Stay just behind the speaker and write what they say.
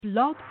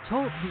Blog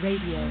Talk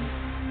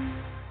Radio.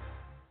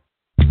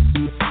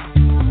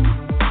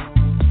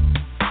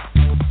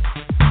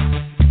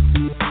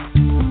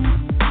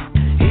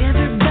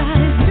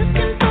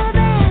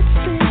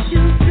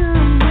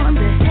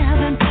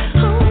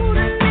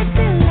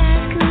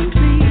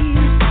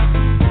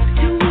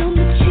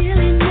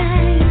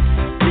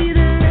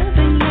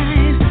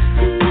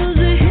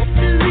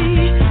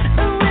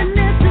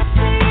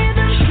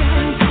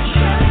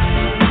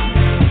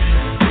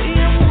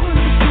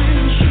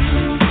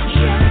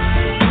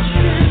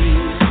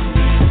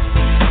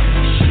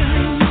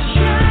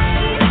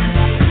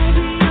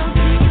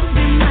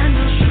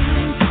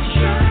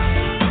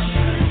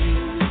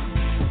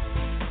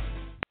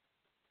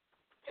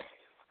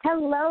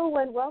 Hello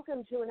and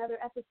welcome to another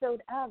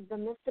episode of The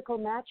Mystical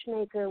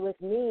Matchmaker with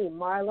me,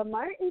 Marla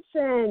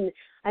Martinson.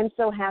 I'm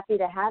so happy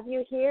to have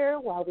you here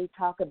while we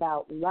talk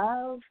about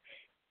love,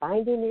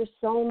 finding your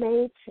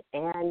soulmate,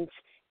 and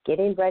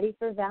getting ready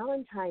for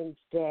Valentine's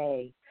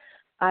Day.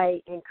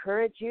 I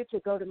encourage you to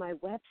go to my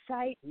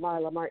website,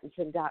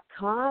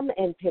 marlamartinson.com,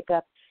 and pick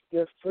up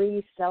your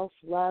free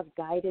self-love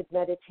guided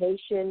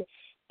meditation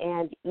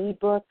and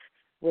ebook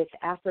with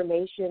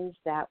affirmations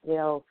that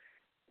will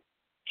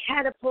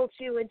catapult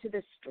you into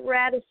the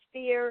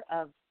stratosphere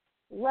of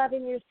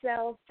loving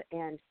yourself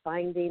and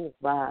finding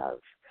love.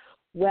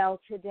 Well,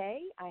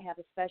 today I have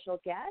a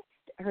special guest.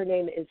 Her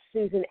name is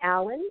Susan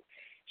Allan.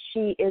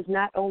 She is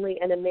not only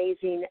an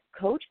amazing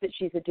coach, but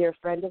she's a dear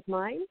friend of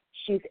mine.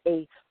 She's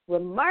a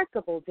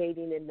remarkable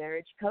dating and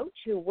marriage coach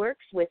who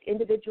works with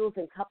individuals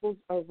and couples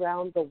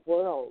around the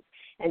world.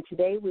 And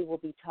today we will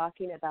be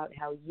talking about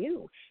how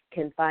you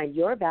can find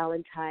your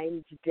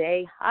Valentine's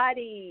Day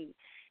hottie.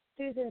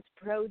 Susan's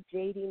Pro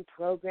Dating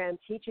program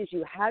teaches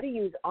you how to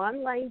use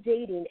online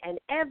dating and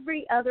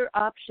every other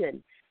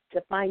option to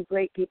find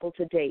great people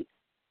to date,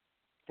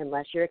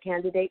 unless you're a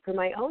candidate for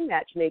my own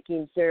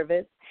matchmaking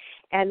service.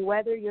 And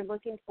whether you're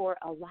looking for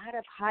a lot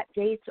of hot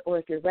dates or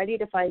if you're ready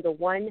to find the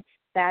one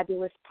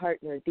fabulous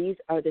partner, these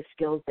are the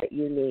skills that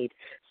you need.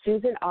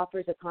 Susan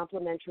offers a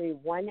complimentary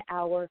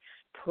 1-hour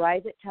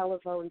private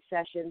telephone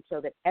session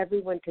so that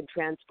everyone can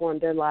transform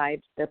their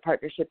lives, their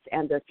partnerships,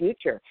 and their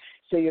future.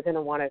 So you're going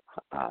to want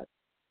to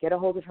get a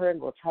hold of her,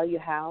 and we'll tell you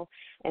how.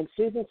 And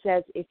Susan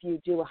says if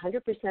you do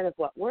 100% of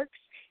what works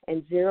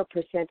and 0%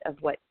 of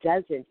what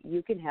doesn't,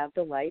 you can have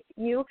the life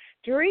you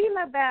dream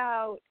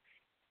about.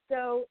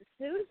 So,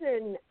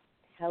 Susan,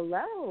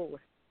 hello.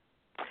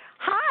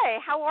 Hi,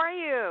 how are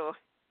you?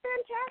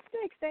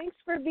 Fantastic. Thanks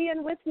for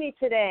being with me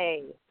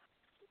today.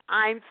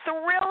 I'm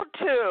thrilled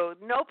to.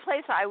 No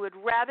place I would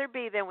rather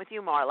be than with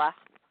you, Marla.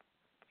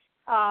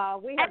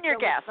 We have so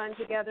much fun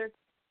together.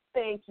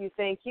 Thank you.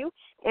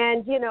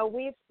 And you know,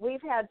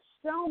 we've had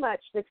so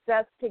much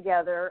success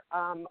together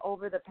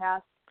over the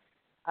past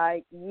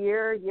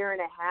year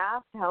and a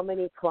half. How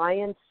many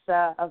clients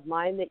of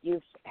mine that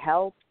you've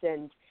helped,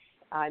 and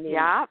I mean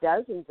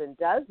dozens and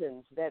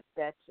dozens that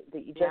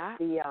you just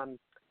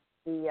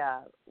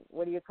the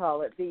what do you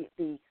call it?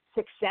 The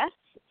success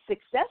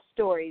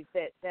stories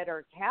that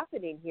are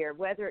happening here,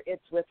 whether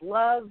it's with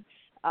love,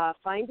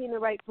 finding the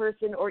right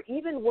person, or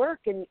even work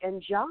and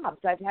jobs.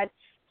 I've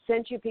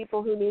sent you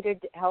people who needed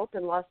help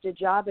and lost a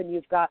job, and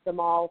you've got them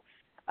all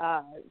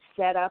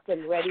set up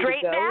and ready to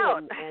go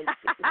and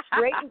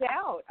straightened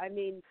out. I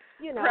mean,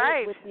 you know,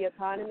 with the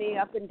economy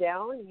up and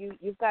down,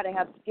 you've got to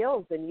have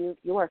skills, and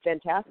you are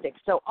fantastic.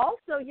 So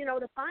also, you know,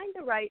 to find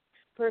the right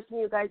person,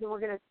 you guys, and we're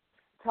going to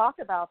talk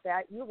about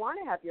that, you want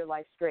to have your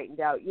life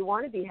straightened out. You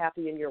want to be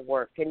happy in your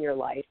work and your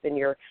life and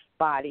your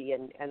body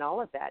and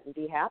all of that, and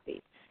be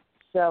happy.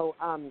 So,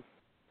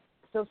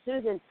 So,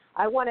 Susan,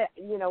 I want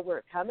to, you know,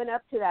 we're coming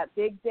up to that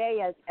big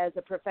day as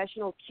a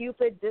professional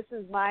Cupid. This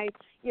is my,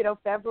 you know,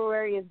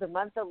 February is the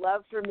month of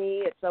love for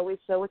me. It's always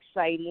so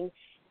exciting.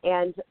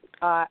 And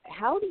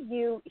how do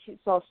you,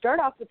 so I'll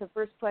start off with the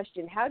first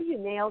question. How do you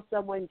nail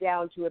someone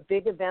down to a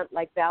big event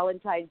like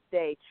Valentine's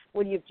Day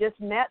when you've just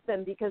met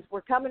them? Because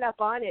we're coming up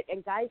on it,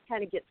 and guys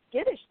kind of get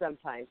skittish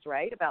sometimes,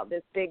 right, about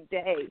this big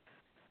day.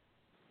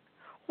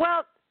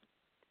 Well,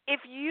 if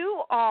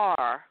you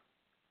are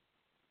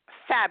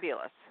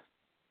fabulous,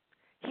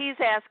 he's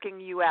asking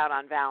you out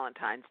on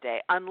Valentine's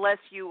Day unless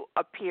you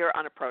appear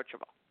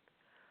unapproachable.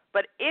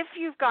 But if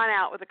you've gone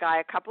out with a guy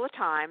a couple of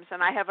times,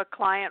 and I have a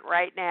client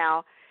right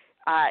now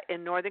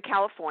in Northern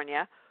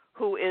California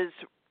who is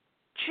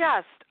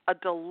just a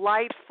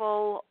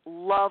delightful,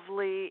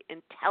 lovely,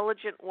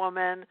 intelligent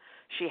woman.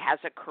 She has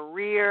a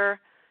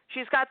career.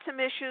 She's got some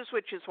issues,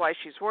 which is why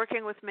she's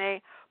working with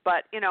me.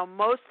 But, you know,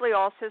 mostly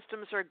all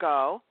systems are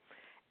go.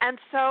 And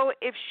so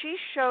if she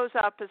shows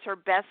up as her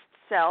best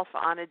self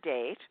on a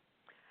date,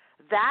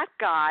 that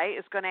guy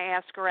is going to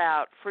ask her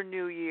out for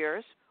New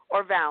Year's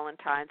or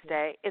Valentine's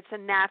Day. It's a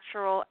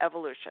natural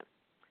evolution.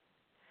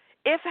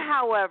 If,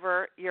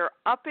 however, you're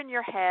up in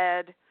your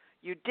head,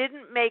 you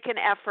didn't make an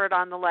effort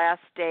on the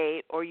last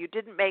date, or you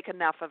didn't make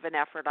enough of an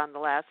effort on the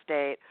last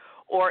date,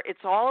 or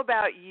it's all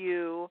about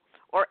you,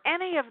 or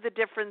any of the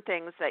different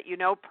things that you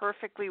know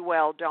perfectly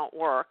well don't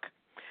work,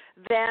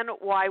 then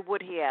why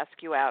would he ask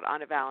you out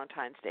on a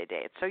Valentine's Day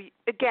date? So,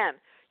 again,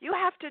 you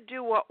have to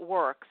do what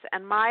works.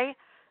 And my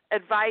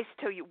advice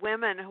to you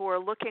women who are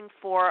looking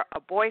for a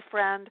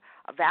boyfriend,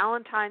 a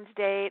Valentine's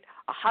date,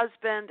 a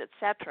husband,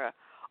 etc.,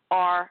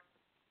 are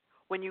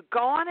when you go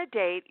on a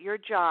date, your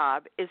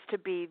job is to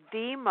be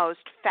the most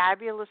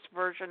fabulous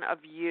version of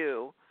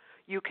you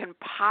can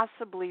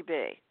possibly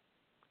be.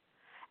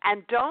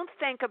 And don't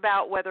think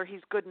about whether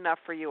he's good enough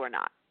for you or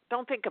not.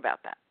 Don't think about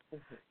that.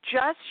 Mm-hmm.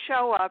 Just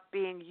show up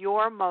being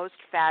your most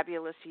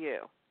fabulous you.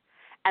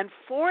 And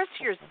force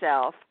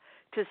yourself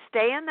to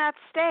stay in that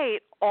state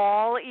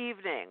all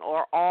evening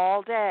or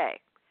all day.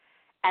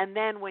 And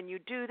then when you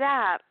do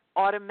that,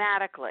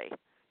 automatically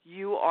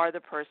you are the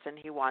person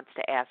he wants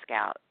to ask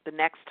out the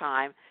next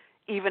time,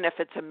 even if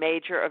it's a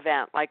major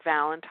event like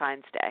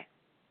Valentine's Day.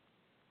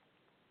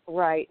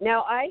 Right.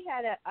 Now, I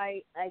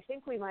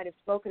think we might have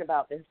spoken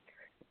about this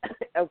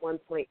at one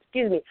point.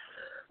 Excuse me.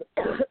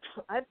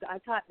 I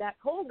caught that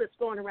cold that's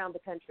going around the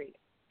country.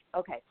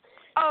 Okay.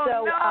 Oh,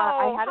 so,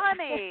 no,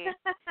 honey.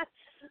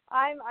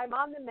 I'm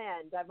on the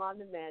mend.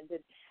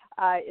 And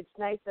it's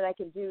nice that I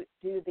can do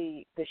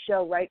the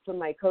show right from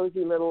my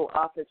cozy little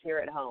office here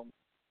at home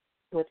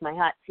with my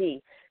hot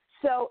tea.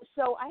 So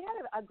I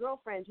had a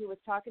girlfriend who was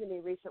talking to me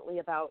recently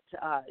about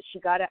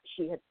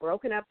she had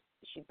broken up.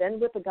 She'd been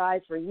with a guy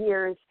for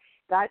years,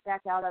 got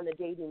back out on the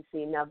dating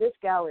scene. Now, this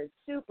gal is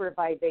super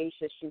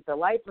vivacious. She's the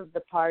life of the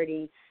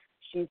party.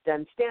 She's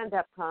done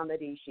stand-up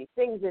comedy. She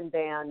sings in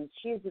bands.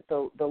 She's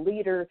the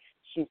leader.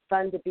 She's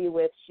fun to be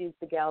with. She's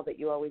the gal that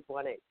you always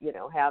want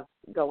to, have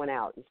going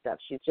out and stuff.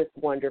 She's just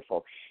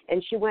wonderful.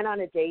 And she went on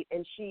a date,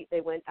 and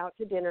they went out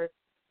to dinner,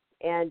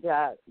 and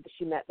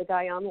she met the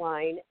guy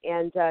online,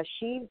 and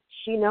she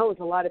knows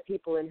a lot of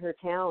people in her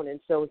town, and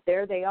so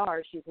there they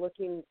are. She's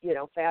looking,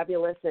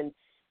 fabulous,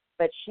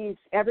 but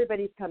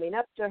everybody's coming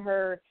up to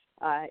her,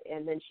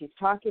 and then she's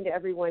talking to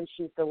everyone.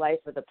 She's the life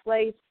of the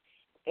place.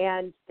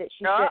 And that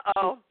she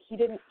said he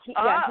didn't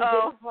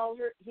call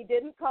her. He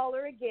didn't call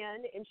her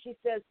again. And she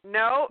says,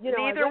 "No,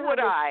 neither would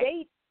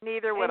I.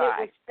 Neither would I." It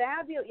was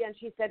fabulous. And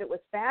she said it was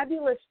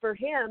fabulous for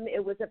him.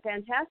 It was a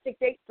fantastic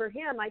date for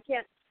him. I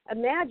can't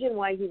imagine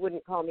why he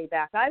wouldn't call me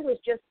back. I was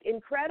just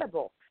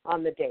incredible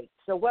on the date.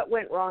 So what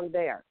went wrong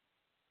there?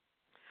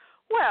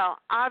 Well,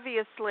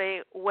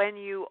 obviously, when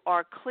you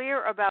are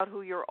clear about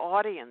who your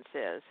audience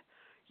is,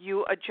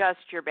 you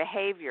adjust your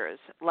behaviors,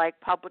 like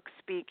public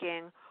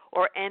speaking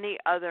or any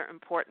other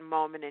important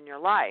moment in your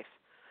life.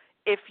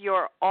 If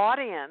your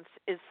audience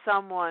is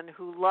someone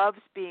who loves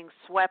being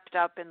swept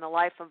up in the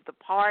life of the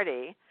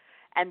party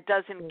and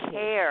doesn't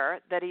care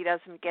that he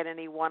doesn't get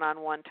any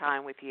one-on-one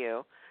time with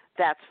you,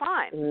 that's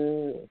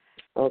fine.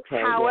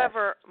 Okay.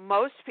 However,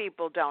 most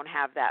people don't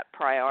have that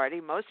priority.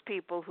 Most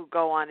people who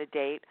go on a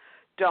date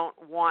don't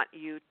want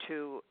you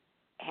to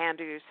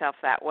handle yourself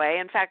that way.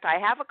 In fact, I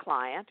have a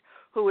client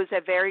who is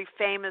a very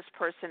famous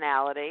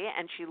personality,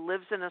 and she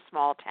lives in a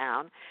small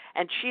town,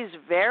 and she's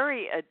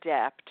very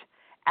adept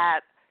at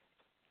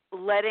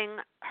letting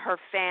her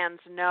fans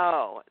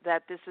know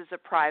that this is a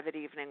private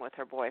evening with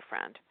her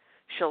boyfriend.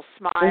 She'll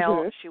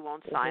smile, she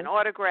won't sign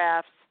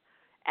autographs,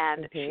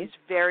 and she's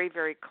very,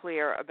 very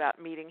clear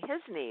about meeting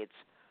his needs.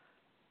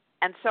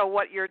 And so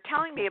what you're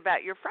telling me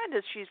about your friend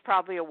is she's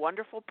probably a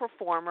wonderful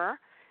performer,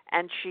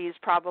 and she's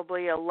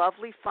probably a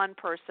lovely, fun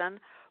person,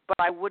 but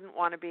I wouldn't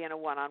want to be in a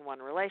one-on-one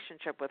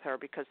relationship with her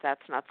because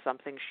that's not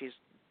something she's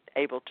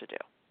able to do.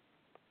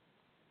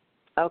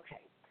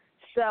 Okay.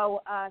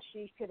 So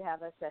she could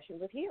have a session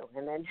with you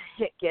and then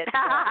get in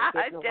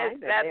alignment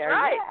That's there.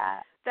 right. Yeah.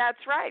 That's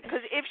right.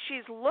 Because if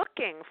she's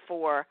looking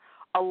for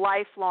a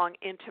lifelong,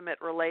 intimate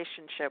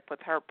relationship with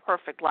her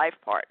perfect life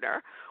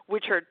partner,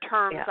 which are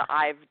terms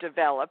I've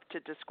developed to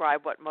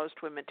describe what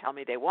most women tell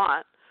me they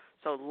want,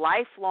 so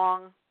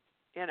lifelong,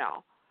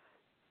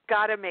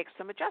 got to make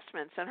some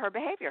adjustments in her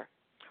behavior.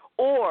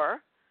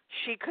 Or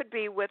she could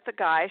be with a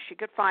guy, she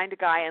could find a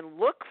guy and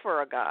look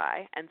for a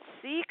guy and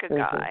seek a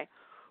guy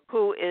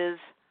who is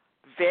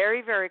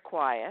very, very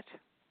quiet,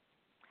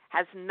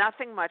 has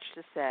nothing much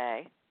to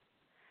say,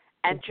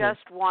 and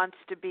just wants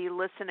to be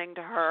listening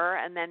to her,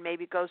 and then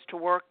maybe goes to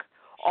work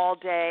all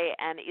day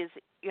and is,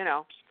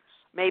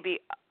 maybe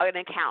an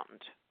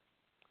accountant.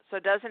 So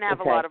doesn't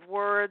have a lot of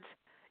words,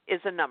 is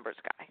a numbers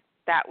guy.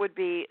 That would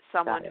be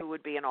someone who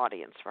would be an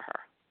audience for her.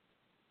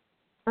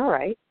 All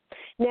right.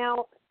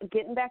 Now,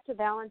 getting back to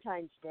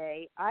Valentine's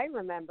Day, I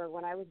remember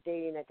when I was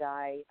dating a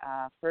guy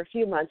for a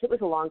few months. It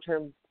was a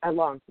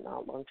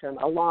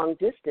long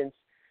distance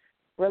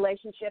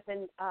relationship,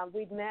 and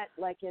we'd met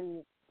like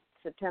in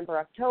September,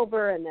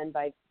 October, and then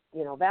by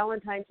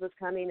Valentine's was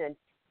coming,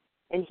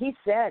 and he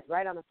said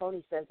right on the phone,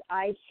 he says,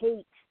 "I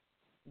hate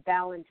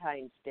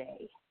Valentine's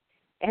Day."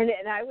 And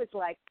I was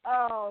like,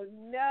 oh,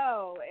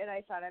 no. And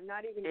I thought, I'm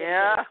not even going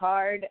to get a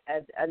card,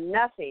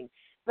 nothing.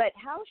 But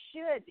how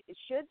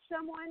should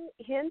someone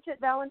hint at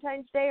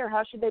Valentine's Day, or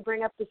how should they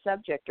bring up the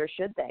subject, or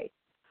should they?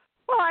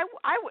 Well,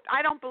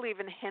 I don't believe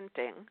in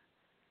hinting.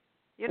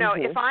 You know,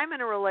 if I'm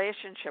in a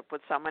relationship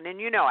with someone,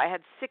 and I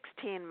had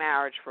 16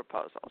 marriage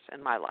proposals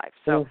in my life.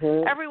 So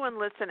everyone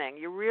listening,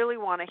 you really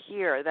want to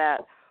hear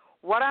that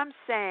what I'm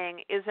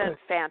saying isn't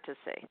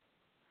fantasy.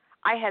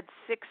 I had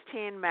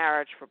 16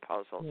 marriage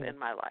proposals in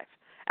my life.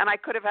 And I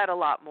could have had a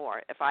lot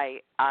more if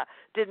I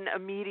didn't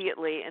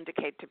immediately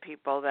indicate to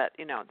people that,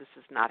 this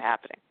is not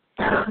happening.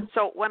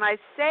 So when I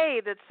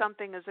say that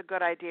something is a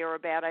good idea or a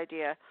bad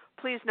idea,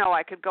 please know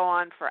I could go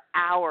on for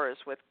hours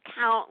with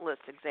countless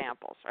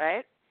examples,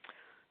 right?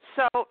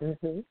 So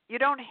you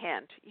don't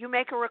hint. You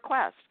make a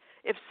request.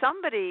 If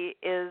somebody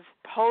is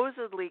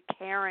supposedly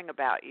caring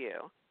about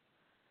you,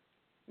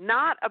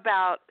 not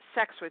about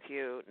sex with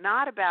you,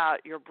 not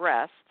about your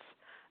breasts,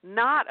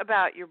 not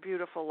about your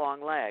beautiful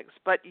long legs,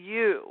 but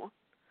you.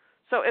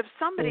 So if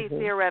somebody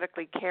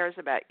theoretically cares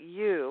about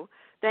you,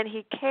 then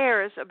he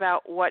cares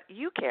about what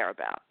you care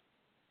about.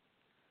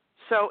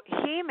 So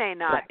he may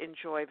not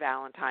enjoy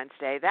Valentine's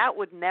Day. That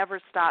would never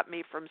stop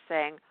me from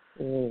saying,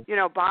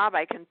 Bob,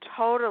 I can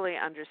totally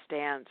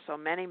understand so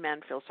many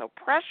men feel so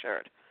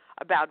pressured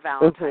about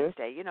Valentine's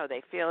Day.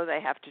 They feel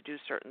they have to do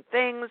certain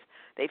things.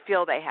 They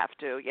feel they have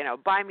to,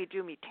 buy me,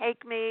 do me,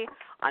 take me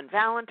on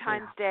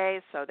Valentine's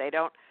Day, so they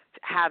don't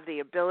have the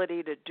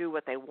ability to do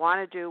what they want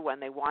to do when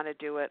they want to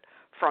do it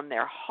from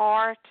their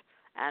heart.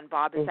 And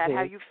Bob, is that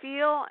how you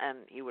feel? And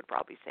he would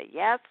probably say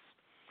yes.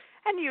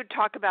 And you'd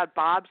talk about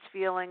Bob's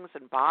feelings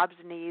and Bob's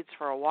needs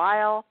for a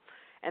while.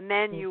 And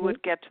then you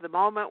would get to the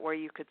moment where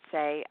you could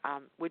say,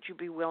 would you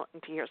be willing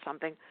to hear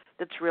something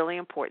that's really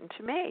important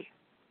to me?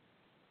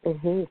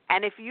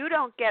 And if you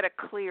don't get a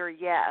clear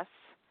yes,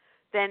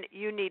 then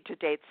you need to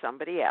date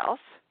somebody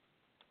else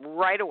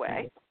right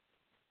away.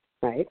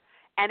 Right.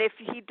 And if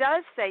he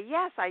does say,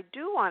 yes, I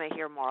do want to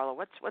hear, Marla,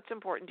 what's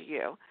important to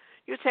you?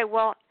 You would say,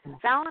 well,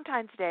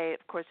 Valentine's Day,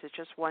 of course, is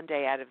just one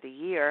day out of the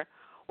year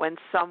when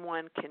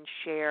someone can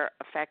share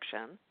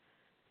affection.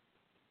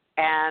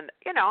 And,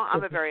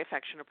 I'm a very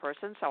affectionate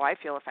person, so I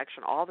feel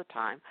affection all the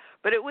time.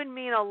 But it would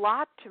mean a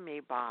lot to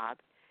me, Bob,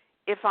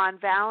 if on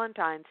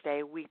Valentine's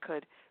Day we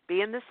could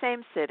be in the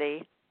same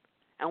city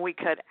and we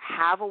could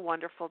have a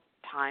wonderful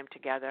time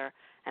together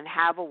and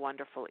have a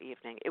wonderful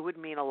evening. It would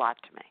mean a lot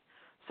to me.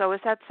 So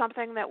is that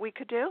something that we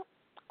could do? ?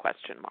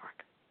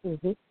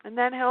 And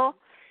then he'll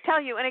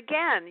tell you. And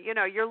again,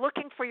 you're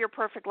looking for your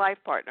perfect life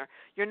partner.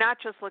 You're not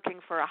just looking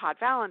for a hot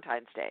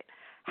Valentine's date.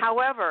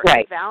 However,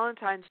 if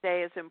Valentine's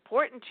Day is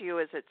important to you,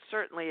 as it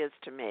certainly is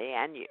to me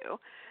and you,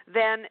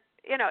 then,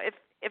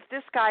 if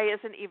this guy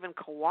isn't even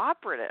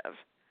cooperative,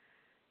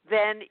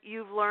 then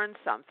you've learned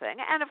something.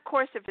 And, of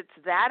course, if it's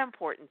that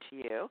important to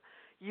you,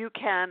 you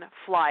can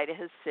fly to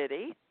his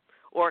city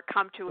or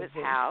come to his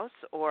house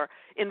or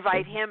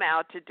invite him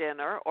out to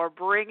dinner or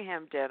bring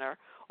him dinner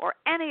or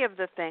any of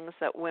the things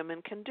that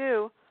women can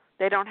do.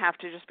 They don't have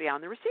to just be on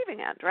the receiving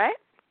end, right?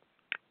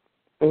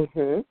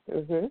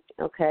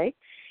 Okay.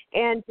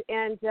 And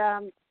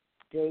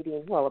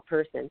dating, a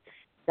person,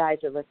 guys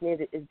are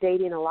listening, is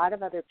dating a lot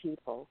of other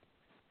people.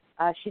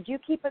 Should you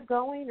keep it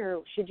going,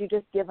 or should you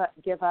just give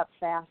up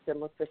fast and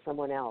look for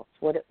someone else?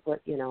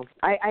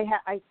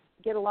 I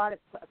get a lot of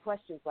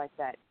questions like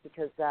that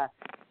because a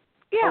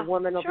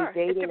woman will be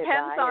dating a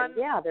guy,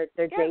 and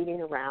they're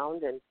dating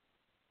around, and.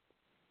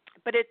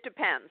 But it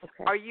depends.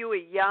 Okay. Are you a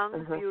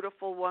young,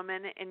 beautiful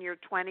woman in your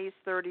 20s,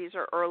 30s,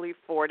 or early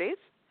 40s,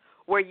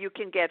 where you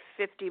can get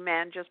 50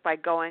 men just by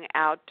going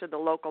out to the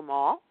local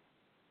mall?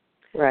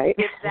 Right.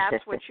 If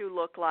that's what you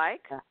look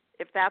like,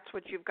 if that's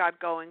what you've got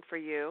going for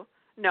you,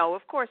 no,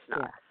 of course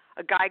not.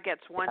 A guy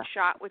gets one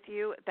shot with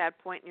you at that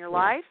point in your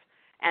life,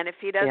 and if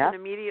he doesn't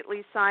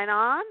immediately sign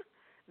on,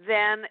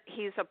 then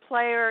he's a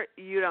player.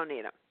 You don't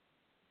need him.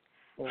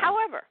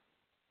 However,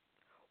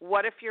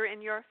 what if you're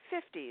in your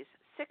 50s,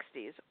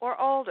 60s, or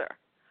older?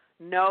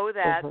 Know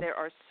that there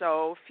are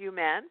so few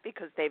men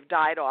because they've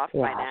died off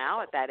by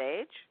now at that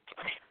age.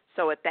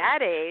 So at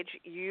that age,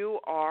 you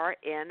are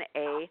in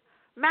a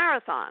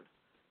marathon.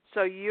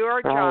 So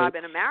your job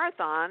in a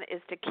marathon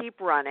is to keep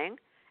running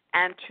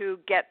and to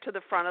get to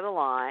the front of the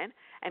line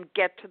and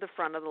get to the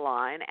front of the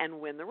line and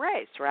win the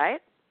race,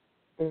 right?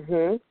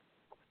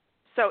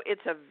 So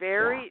it's a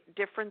very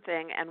different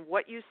thing. And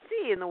what you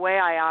see in the way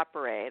I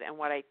operate and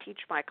what I teach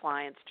my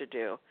clients to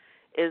do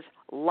is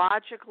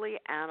logically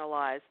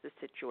analyze the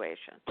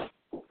situation.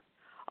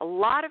 A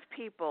lot of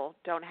people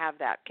don't have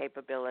that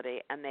capability,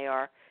 and they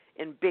are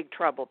in big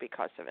trouble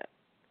because of it.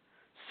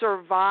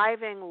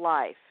 Surviving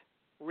life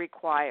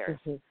requires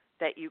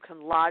that you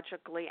can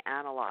logically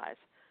analyze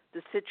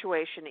the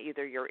situation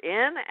either you're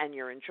in and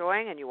you're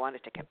enjoying and you want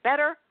it to get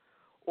better,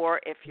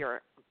 or if you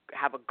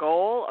have a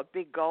goal, a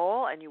big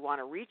goal, and you want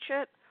to reach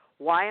it.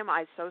 Why am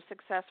I so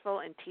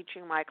successful in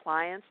teaching my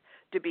clients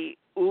to be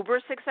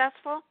uber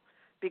successful?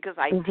 Because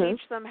I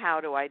teach them how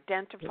to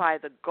identify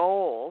the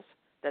goals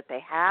that they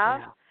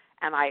have,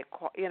 and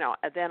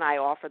then I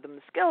offer them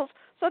the skills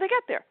so they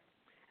get there.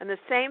 And the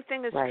same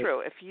thing is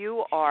true. If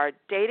you are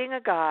dating a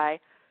guy,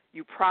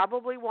 you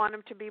probably want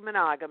him to be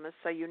monogamous,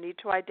 so you need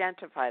to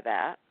identify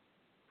that.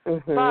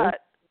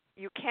 But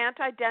you can't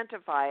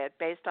identify it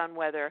based on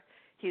whether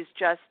he's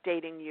just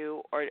dating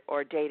you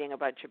or dating a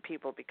bunch of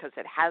people, because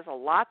it has a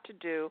lot to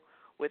do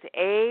with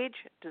age,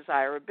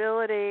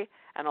 desirability,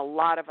 and a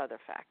lot of other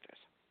factors.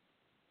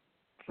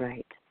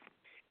 Right.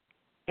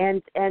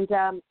 And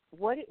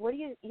what do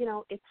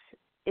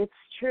it's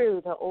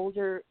true. The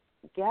older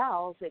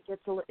gals,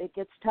 it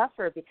gets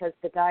tougher because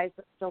the guys,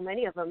 so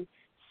many of them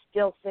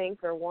still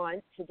think or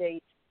want to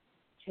date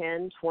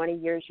 10, 20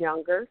 years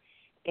younger.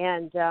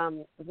 And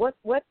what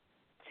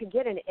to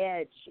get an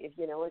edge, if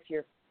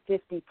you're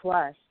 50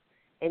 plus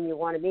and you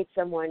want to meet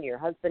someone, your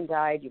husband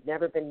died, you've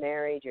never been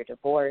married, you're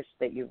divorced,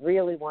 but you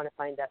really want to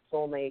find that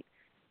soulmate,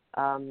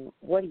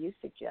 what do you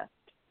suggest?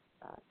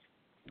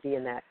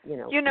 Being that, at win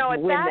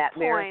that that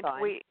marathon.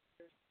 point,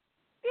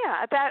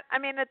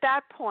 at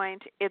that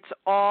point, it's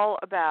all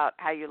about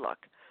how you look.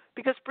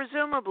 Because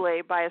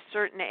presumably by a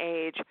certain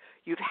age,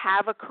 you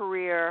have a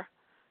career,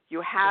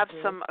 you have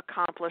some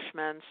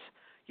accomplishments,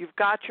 you've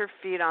got your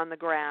feet on the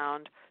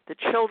ground, the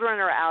children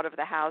are out of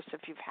the house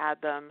if you've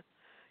had them,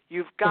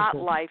 you've got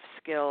life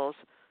skills.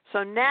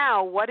 So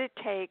now what it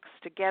takes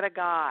to get a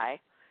guy,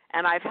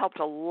 and I've helped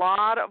a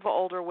lot of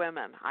older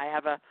women.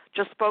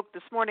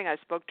 This morning I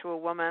spoke to a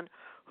woman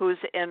who's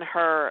in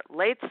her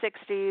late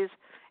 60s,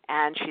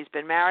 and she's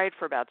been married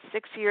for about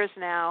 6 years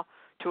now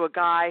to a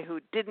guy who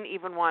didn't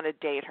even want to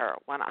date her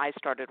when I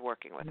started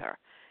working with her.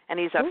 And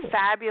he's a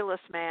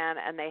fabulous man,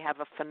 and they have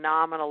a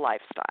phenomenal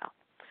lifestyle.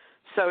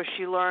 So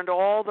she learned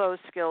all those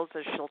skills,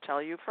 as she'll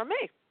tell you, from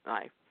me.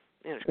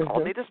 She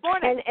called me this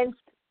morning.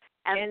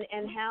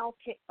 And how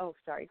can,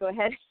 sorry, go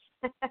ahead.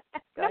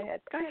 Go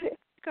ahead.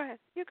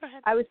 You go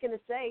ahead. I was going to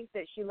say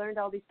that she learned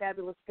all these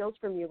fabulous skills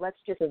from you. Let's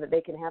just so that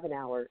they can have an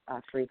hour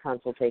free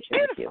consultation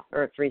with you,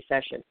 or a free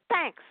session.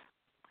 Thanks.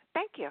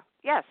 Thank you.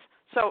 Yes.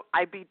 So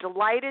I'd be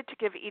delighted to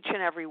give each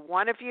and every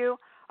one of you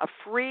a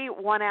free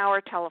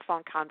 1-hour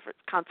telephone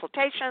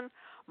consultation.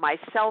 My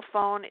cell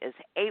phone is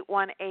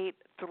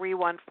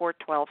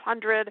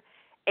 818-314-1200,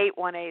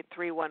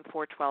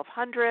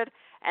 818-314-1200.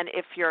 And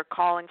if you're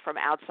calling from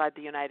outside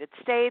the United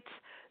States,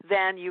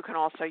 then you can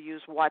also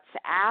use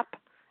WhatsApp,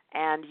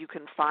 and you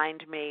can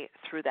find me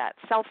through that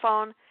cell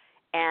phone.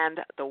 And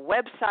the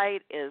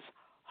website is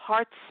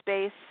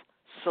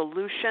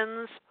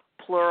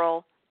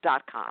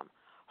heartspacesolutions.com.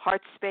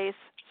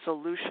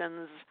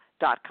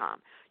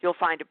 heartspacesolutions.com. You'll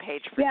find a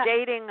page for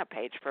dating, a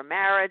page for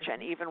marriage,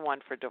 and even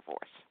one for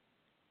divorce.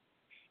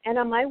 And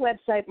on my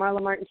website,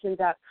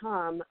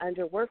 marlamartinson.com,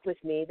 under Work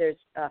With Me, there's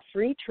a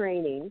free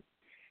training.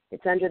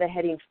 It's under the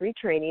heading Free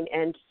Training,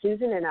 and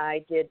Susan and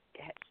I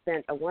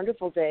spent a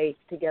wonderful day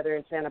together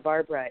in Santa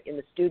Barbara in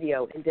the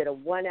studio and did a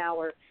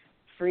 1-hour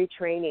free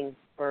training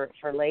for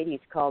ladies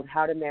called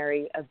How to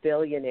Marry a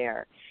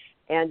Billionaire.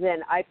 And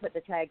then I put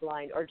the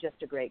tagline, or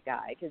just a great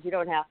guy, because you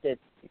don't have to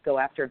go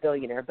after a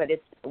billionaire, but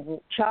it's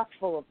chock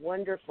full of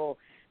wonderful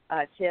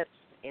tips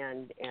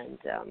and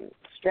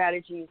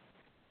strategies,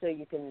 so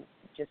you can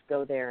just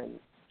go there and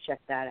check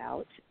that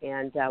out.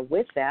 And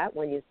with that,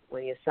 when you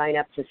sign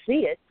up to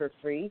see it for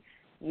free,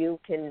 you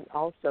can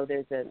also,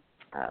 there's a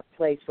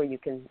place where you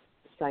can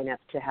sign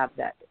up to have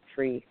that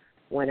free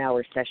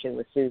 1-hour session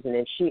with Susan,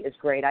 and she is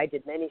great. I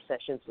did many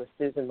sessions with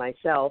Susan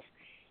myself,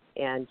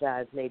 and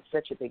it's made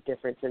such a big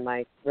difference in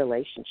my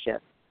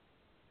relationship.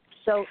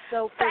 So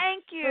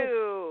thank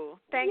you.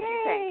 Thank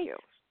you.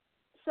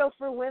 So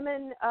for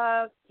women,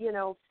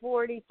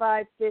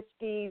 45,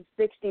 50,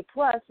 60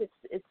 plus,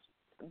 it's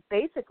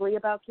basically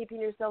about keeping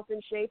yourself in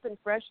shape and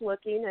fresh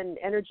looking and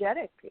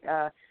energetic.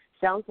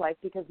 Sounds like,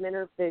 because men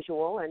are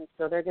visual, and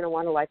so they're going to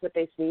want to like what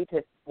they see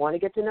to want to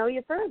get to know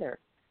you further.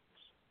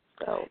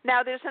 So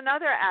now there's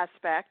another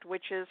aspect,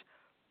 which is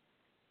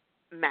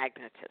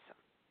magnetism.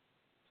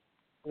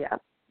 Yeah.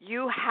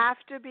 You have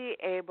to be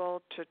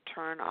able to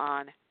turn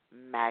on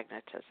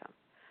magnetism.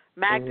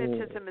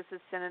 Magnetism is a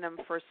synonym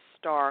for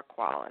star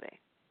quality.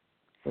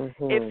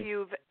 If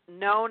you've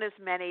known as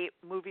many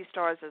movie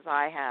stars as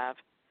I have,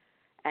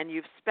 and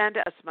you've spent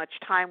as much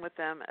time with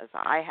them as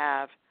I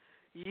have,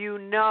 you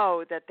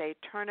know that they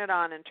turn it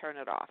on and turn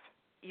it off.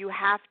 You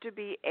have to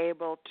be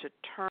able to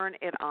turn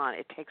it on.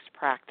 It takes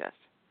practice.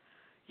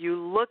 You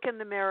look in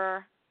the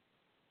mirror,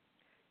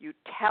 you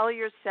tell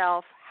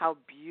yourself how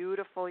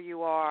beautiful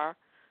you are,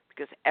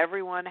 because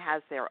everyone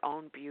has their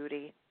own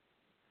beauty,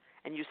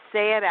 and you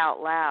say it out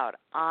loud,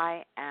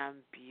 I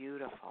am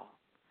beautiful.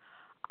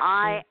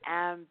 I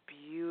am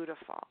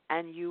beautiful.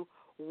 And you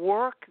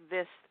work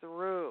this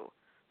through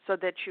so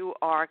that you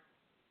are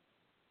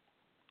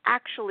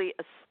actually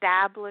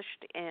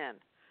established in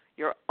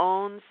your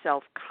own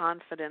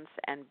self-confidence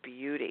and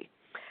beauty.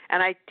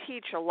 And I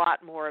teach a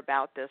lot more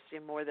about this,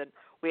 more than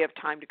we have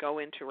time to go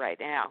into right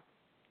now.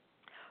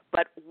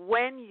 But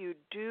when you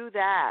do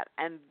that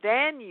and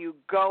then you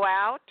go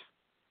out,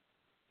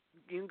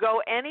 you can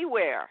go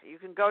anywhere. You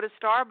can go to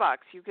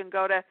Starbucks. You can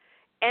go to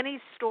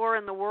any store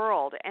in the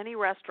world, any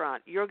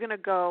restaurant. You're going to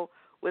go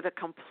with a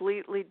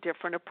completely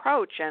different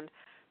approach, and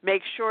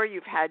make sure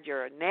you've had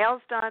your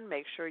nails done,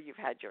 make sure you've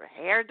had your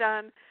hair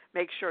done,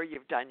 make sure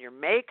you've done your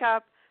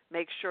makeup,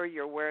 make sure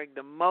you're wearing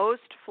the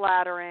most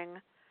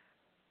flattering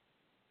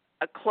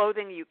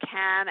clothing you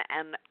can,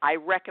 and I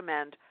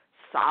recommend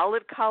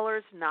solid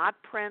colors, not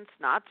prints,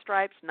 not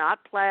stripes, not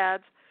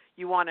plaids.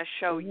 You want to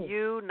show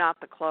you, not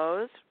the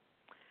clothes.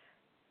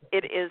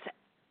 It is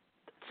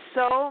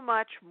so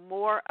much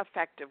more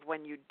effective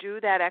when you do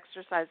that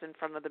exercise in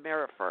front of the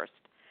mirror first,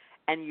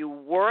 and you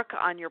work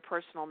on your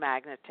personal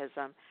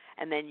magnetism,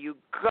 and then you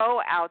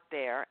go out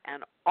there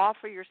and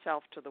offer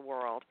yourself to the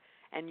world,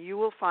 and you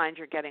will find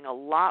you're getting a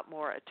lot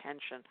more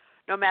attention,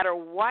 no matter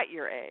what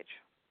your age.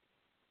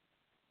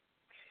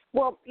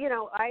 Well,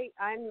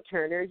 I'm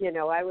Turner.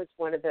 I was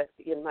one of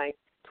in my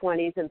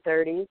 20s and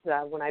 30s,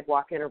 when I'd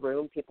walk in a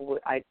room,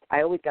 I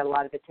always got a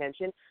lot of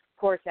attention. Of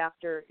course,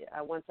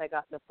 once I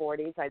got in the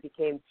 40s, I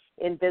became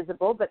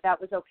invisible, but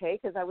that was okay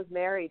because I was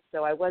married,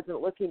 so I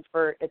wasn't looking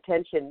for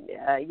attention,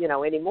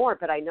 anymore.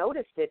 But I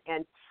noticed it,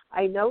 and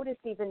I notice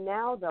even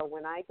now, though,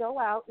 when I go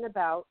out and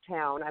about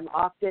town, I'm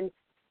often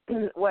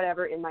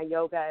in my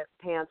yoga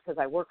pants because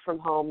I work from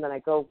home. Then I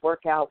go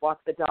work out,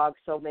 walk the dog,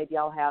 so maybe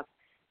I'll have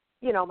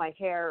my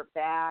hair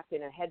back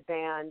and a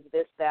headband,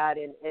 this, that,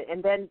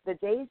 and then the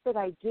days that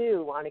I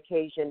do, on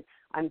occasion,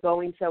 I'm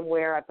going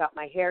somewhere, I've got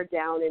my hair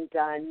down and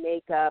done,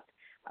 makeup,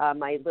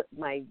 my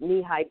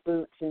knee-high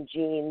boots and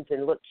jeans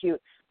and look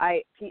cute.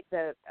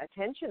 The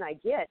attention I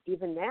get,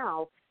 even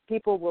now,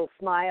 people will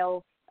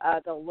smile,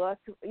 they'll look,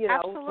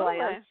 Absolutely.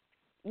 glance.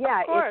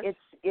 Yeah,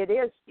 it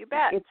is. You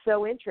bet. It's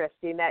so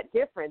interesting, that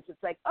difference.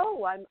 It's like,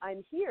 oh,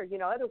 I'm here.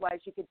 Otherwise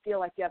you could feel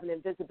like you have an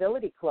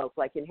invisibility cloak,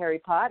 like in Harry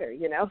Potter.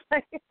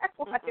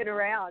 Walking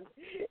around.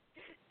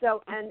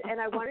 So,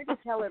 and I wanted to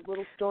tell a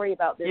little story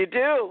about this. You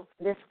do.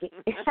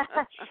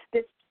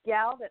 This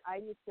gal that I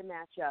used to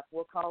match up.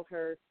 We'll call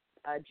her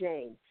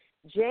Jane.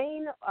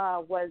 Jane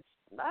was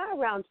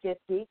around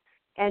 50,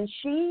 and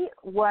she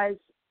was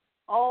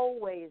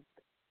always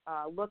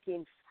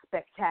looking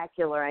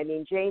spectacular. I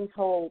mean, Jane's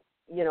whole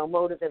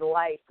motive in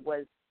life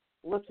was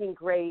looking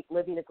great,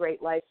 living a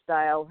great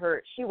lifestyle.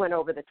 She went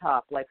over the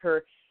top, like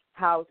her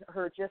house,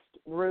 just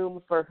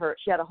room for her.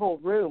 She had a whole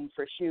room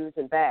for shoes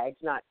and bags,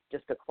 not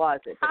just a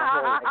closet, but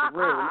a whole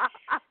room.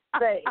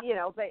 But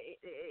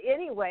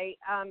anyway,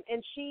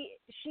 and she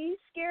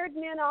scared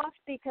men off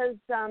because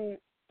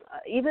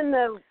even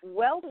the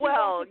wealthy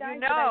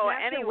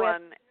guys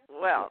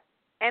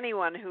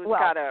anyone who's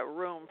got a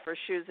room for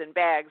shoes and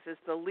bags is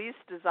the least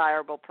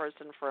desirable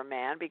person for a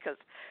man, because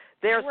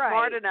they're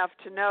smart enough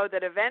to know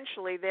that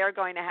eventually they're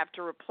going to have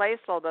to replace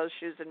all those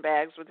shoes and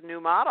bags with new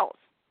models.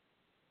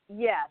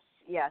 Yes.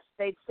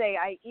 They'd say,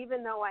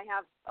 even though I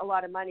have a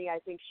lot of money, I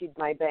think she's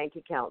my bank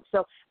account.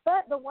 So,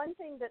 but the one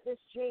thing that this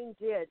Jane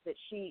did, that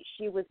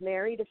she was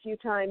married a few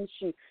times,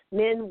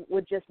 men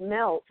would just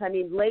melt. I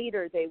mean,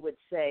 later they would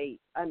say,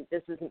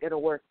 this isn't going to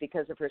work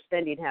because of her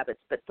spending habits.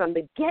 But from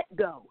the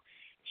get-go,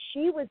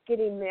 she was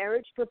getting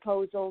marriage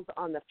proposals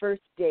on the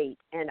first date.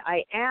 And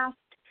I asked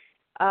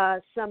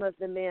some of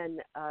the men,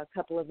 a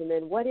couple of the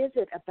men, what is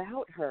it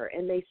about her?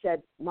 And they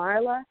said,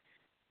 Marla,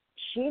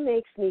 she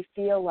makes me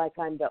feel like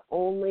I'm the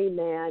only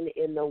man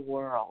in the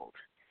world.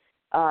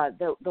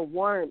 The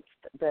warmth,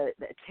 the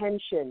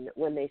attention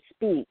when they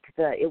speak.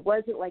 It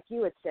wasn't like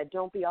you had said,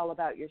 don't be all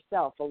about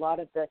yourself. A lot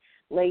of the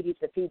ladies,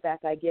 the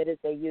feedback I get is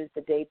they use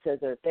the dates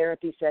as a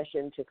therapy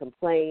session to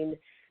complain,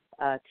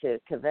 to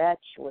kvetch,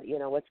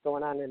 what's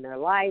going on in their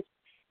life.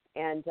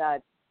 And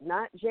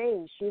not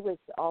Jane. She was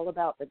all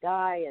about the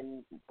guy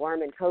and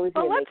warm and cozy.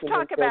 Well, and let's making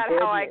talk him feel about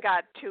good. how I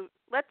got two.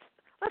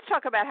 Let's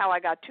talk about how I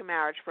got 2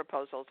 marriage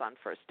proposals on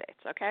first dates,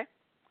 okay?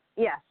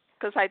 Yes.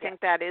 Because I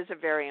think that is a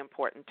very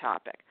important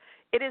topic.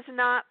 It is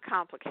not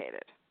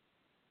complicated.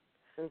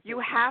 Mm-hmm. You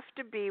have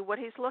to be what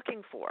he's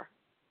looking for.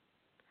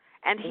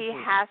 And he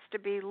has to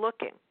be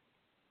looking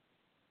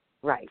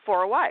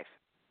for a wife.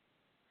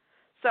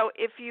 So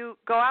if you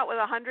go out with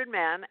 100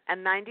 men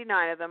and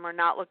 99 of them are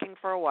not looking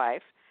for a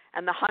wife,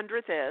 and the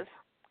 100th is,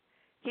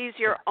 he's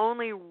your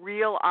only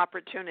real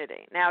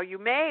opportunity. Now, you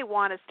may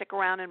want to stick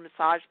around and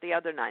massage the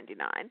other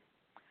 99,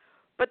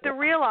 but the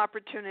real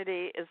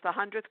opportunity is the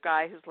 100th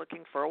guy who's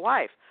looking for a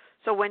wife.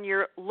 So when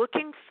you're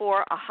looking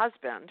for a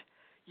husband,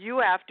 you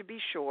have to be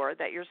sure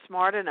that you're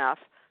smart enough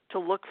to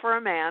look for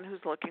a man who's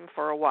looking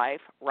for a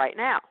wife right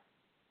now.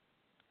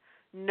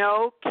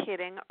 No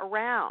kidding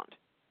around.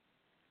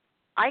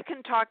 I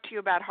can talk to you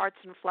about hearts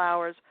and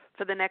flowers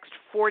for the next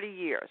 40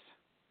 years.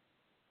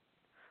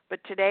 But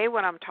today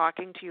what I'm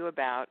talking to you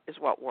about is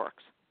what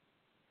works.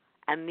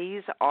 And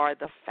these are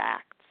the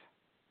facts.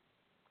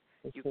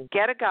 You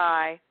get a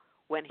guy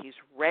when he's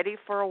ready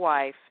for a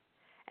wife,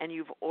 and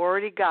you've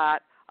already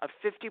got a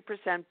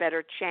 50%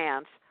 better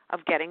chance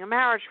of getting a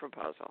marriage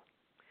proposal.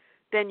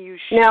 Then you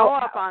show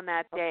up on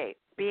that date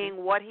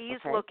being what he's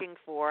looking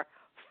for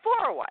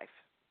a wife.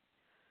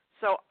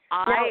 So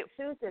I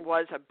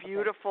was a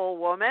beautiful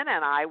woman,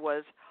 and I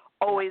was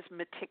always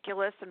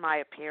meticulous in my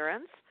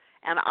appearance,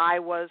 and I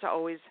was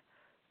always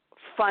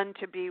fun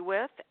to be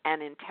with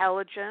and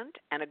intelligent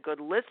and a good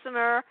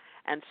listener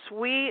and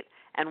sweet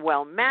and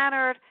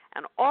well-mannered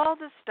and all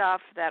the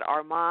stuff that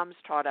our moms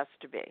taught us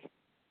to be.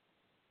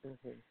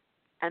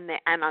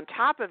 And on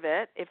top of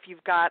it, if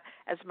you've got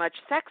as much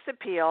sex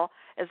appeal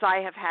as I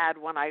have had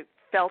when I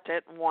felt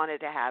it and wanted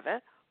to have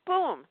it,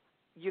 boom,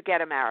 you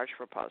get a marriage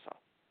proposal.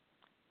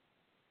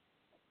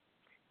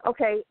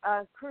 Okay,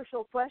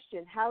 crucial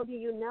question. How do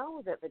you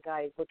know that the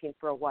guy is looking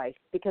for a wife?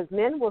 Because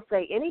men will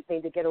say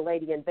anything to get a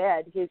lady in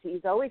bed.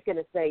 He's always going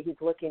to say he's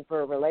looking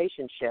for a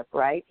relationship,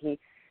 right?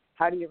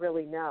 How do you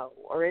really know?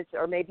 Or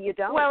maybe you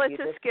don't. Well, it's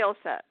a skill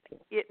set.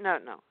 No,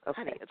 okay.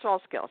 honey, it's all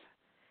skills.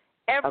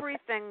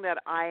 Everything that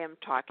I am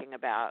talking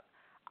about,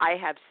 I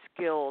have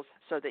skills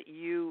so that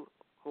you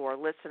who are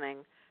listening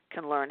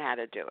can learn how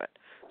to do it.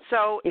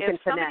 So if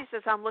somebody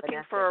says, I'm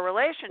looking for a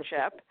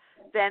relationship,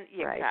 then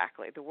right.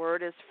 Exactly. The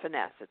word is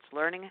finesse. It's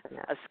learning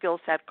a skill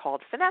set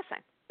called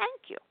finessing.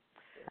 Thank you.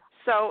 Yeah.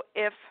 So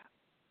if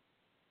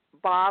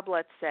Bob,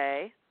 let's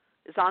say,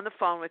 is on the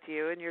phone with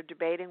you and you're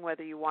debating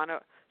whether you want to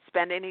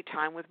spend any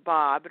time with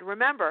Bob, and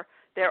remember,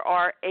 there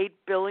are 8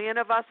 billion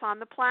of us on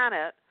the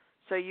planet,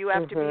 so you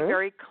have to be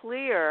very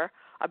clear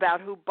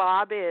about who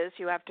Bob is.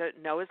 You have to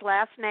know his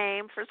last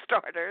name, for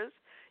starters.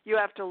 You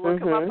have to look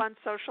him up on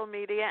social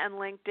media and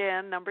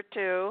LinkedIn, number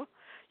 2.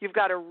 You've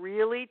got to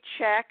really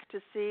check to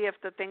see if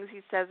the things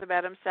he says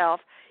about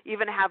himself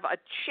even have a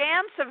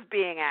chance of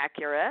being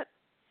accurate.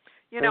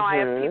 You know, I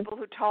have people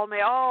who told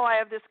me, I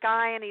have this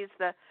guy, and he's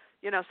the,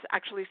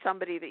 actually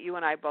somebody that you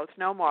and I both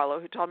know,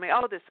 Marlo, who told me,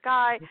 this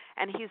guy,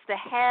 and he's the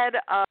head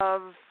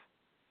of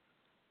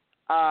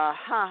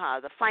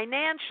the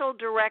financial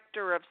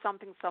director of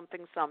something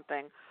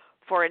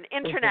for an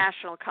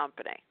international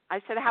company. I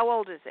said, how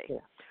old is he?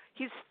 Yeah.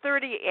 He's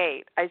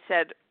 38. I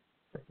said,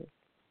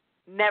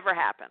 never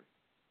happened.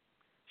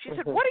 She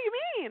said, what do you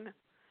mean?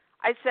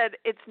 I said,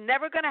 it's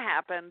never going to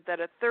happen that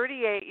a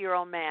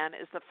 38-year-old man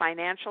is the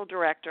financial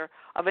director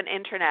of an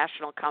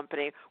international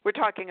company. We're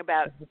talking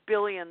about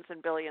billions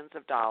and billions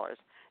of dollars.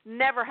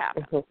 Never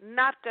happened.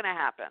 Not going to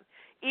happen.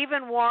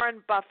 Even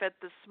Warren Buffett,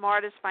 the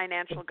smartest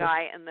financial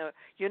guy in the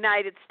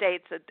United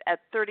States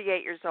at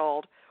 38 years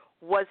old,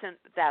 wasn't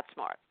that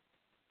smart.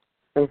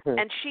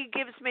 And she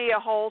gives me a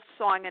whole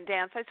song and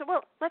dance. I said,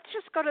 well, let's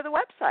just go to the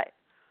website.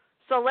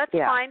 So let's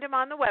find him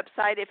on the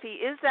website. If he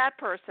is that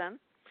person,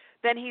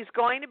 then he's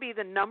going to be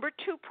the number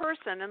 2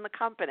 person in the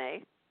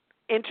company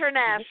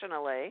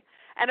internationally.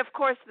 And, of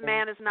course, the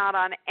man is not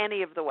on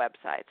any of the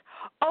websites.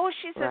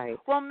 She says,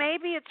 well,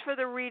 maybe it's for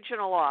the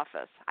regional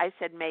office. I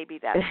said, maybe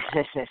that's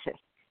right.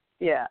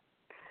 Yeah.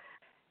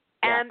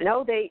 And,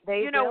 no, they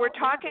we're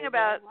talking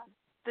about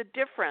the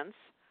difference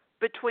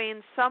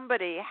between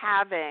somebody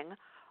having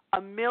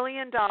 $1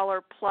 million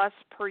plus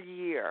per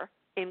year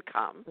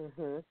income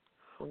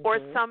or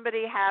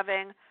somebody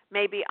having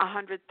maybe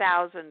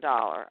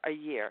 $100,000 a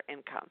year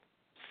income.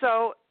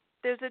 So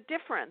there's a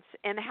difference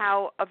in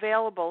how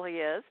available he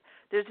is.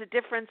 There's a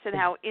difference in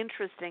how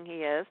interesting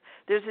he is.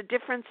 There's a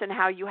difference in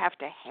how you have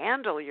to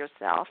handle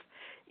yourself.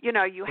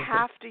 You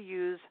have to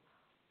use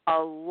a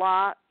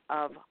lot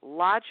of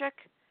logic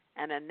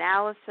and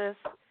analysis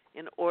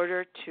in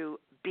order to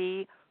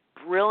be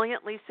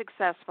brilliantly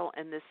successful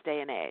in this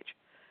day and age,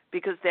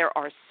 because there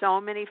are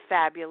so many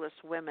fabulous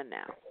women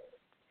now.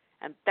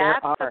 And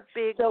that's the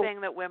big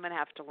thing that women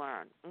have to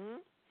learn.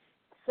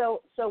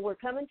 So we're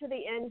coming to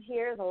the end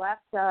here, the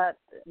last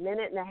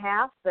minute and a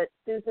half, but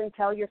Susan,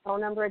 tell your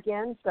phone number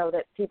again so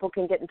that people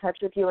can get in touch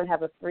with you and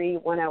have a free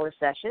 1-hour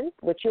session,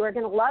 which you are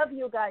going to love,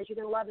 you guys. You're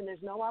going to love, and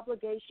there's no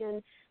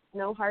obligation,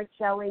 no hard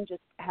selling.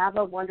 Just have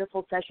a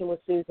wonderful session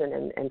with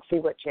Susan and see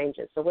what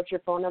changes. So what's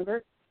your phone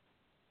number?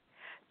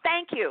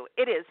 Thank you.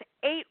 It is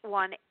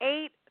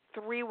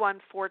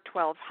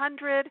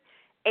 818-314-1200,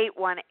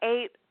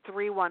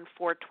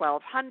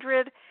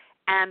 818-314-1200,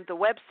 and the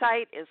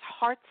website is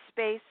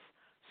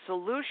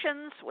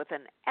HeartSpaceSolutions with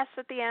an S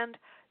at the end,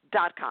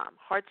 .com,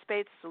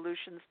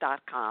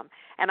 HeartSpaceSolutions.com.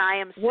 And I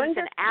am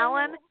Susan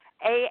Allan,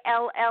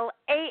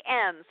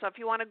 Allan. So if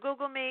you want to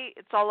Google me,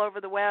 it's all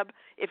over the web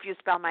if you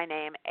spell my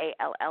name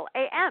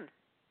Allan.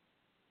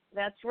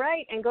 That's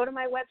right. And go to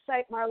my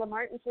website,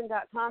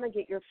 marlamartinson.com, and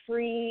get your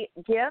free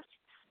gifts.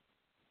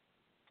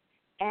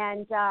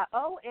 And,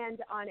 and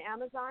on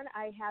Amazon,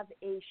 I have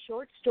a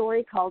short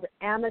story called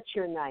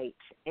Amateur Night,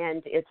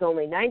 and it's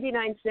only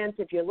 99 cents.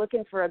 If you're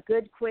looking for a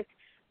good, quick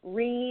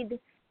read,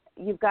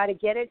 you've got to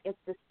get it. It's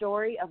the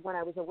story of when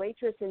I was a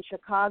waitress in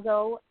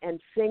Chicago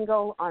and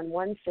single on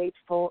one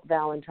fateful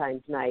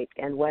Valentine's night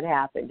and what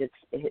happened.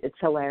 It's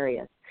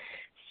hilarious.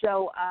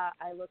 So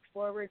I look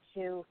forward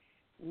to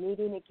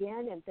meeting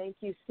again, and thank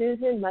you,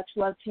 Susan. Much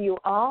love to you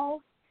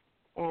all,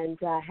 and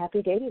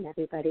happy dating,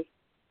 everybody.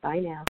 Bye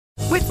now.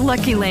 With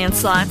Lucky Land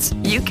Slots,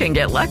 you can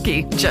get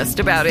lucky just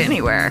about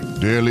anywhere.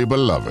 Dearly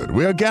beloved,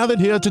 we are gathered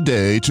here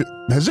today to...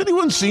 Has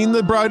anyone seen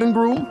the bride and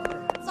groom?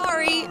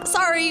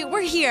 Sorry,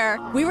 we're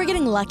here. We were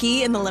getting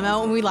lucky in the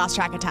limo and we lost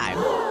track of time.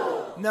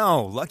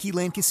 No, Lucky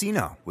Land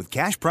Casino, with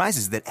cash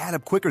prizes that add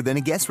up quicker than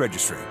a guest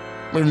registry.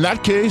 In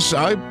that case,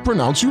 I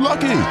pronounce you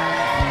lucky.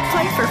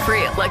 Play for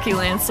free at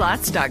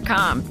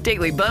LuckyLandSlots.com.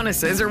 Daily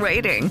bonuses are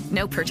waiting.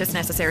 No purchase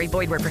necessary.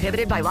 Void where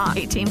prohibited by law.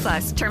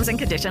 18+. Terms and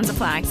conditions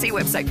apply. See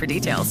website for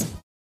details.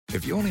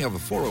 If you only have a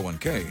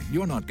 401k,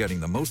 you're not getting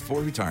the most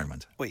for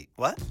retirement. Wait,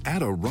 what?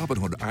 Add a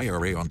Robinhood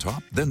IRA on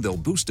top, then they'll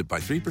boost it by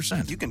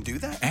 3%. You can do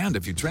that? And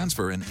if you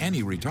transfer in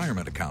any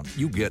retirement account,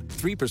 you get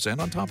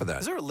 3% on top of that.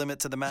 Is there a limit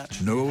to the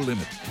match? No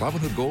limit.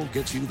 Robinhood Gold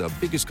gets you the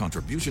biggest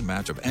contribution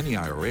match of any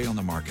IRA on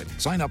the market.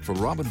 Sign up for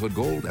Robinhood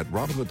Gold at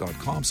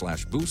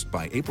Robinhood.com/boost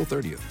by April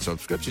 30th.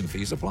 Subscription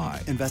fees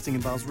apply. Investing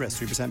involves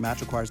risk. 3%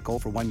 match requires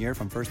gold for 1 year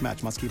from first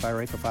match. Must keep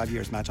IRA for 5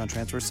 years. Match on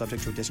transfers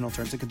subject to additional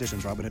terms and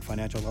conditions. Robinhood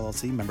Financial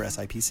LLC, member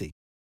SIPC.